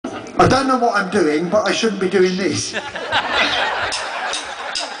I don't know what I'm doing, but I shouldn't be doing this. Out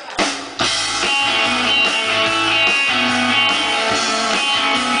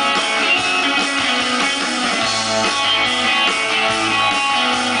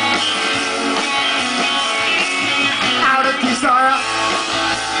of desire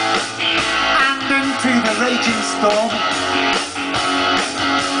and into the raging storm,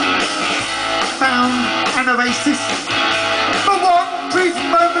 found an oasis for one brief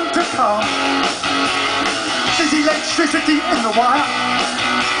moment of calm. There's electricity in the wire,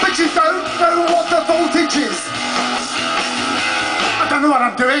 but you don't know what the voltage is. I don't know what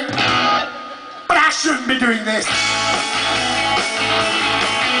I'm doing, but I shouldn't be doing this.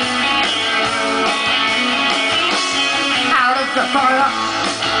 Out of the fire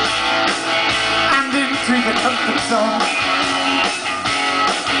and into the comfort zone.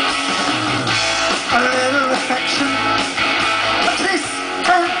 A little affection, but this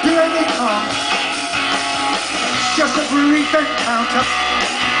can't do any harm. Just a brief encounter,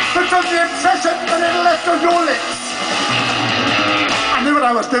 but from the impression that it left on your lips. I knew what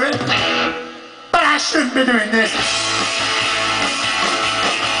I was doing, but I shouldn't be doing this.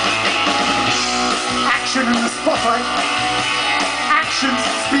 Action in the spotlight. Actions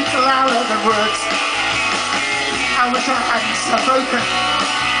speak louder than words. I wish I hadn't spoken.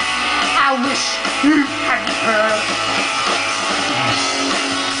 I wish you hadn't heard.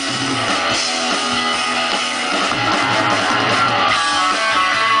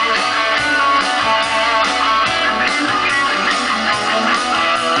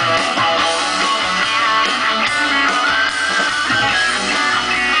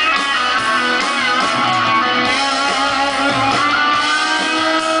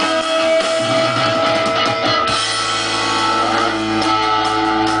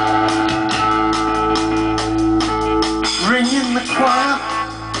 In the choir,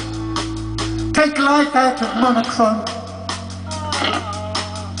 take life out of monochrome.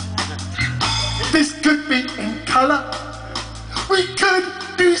 This could be in colour. We could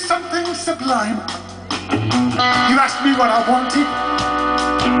do something sublime. You asked me what I wanted,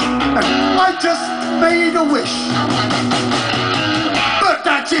 and I just made a wish. Put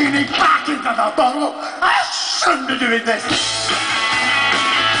that genie back into the bottle. I shouldn't be doing this.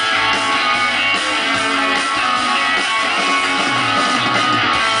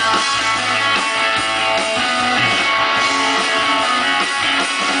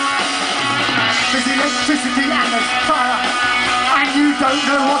 There's electricity and there's fire, and you don't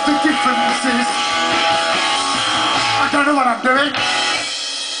know what the difference is. I don't know what I'm doing.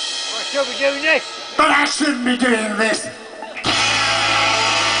 I should be doing this. But I shouldn't be doing this.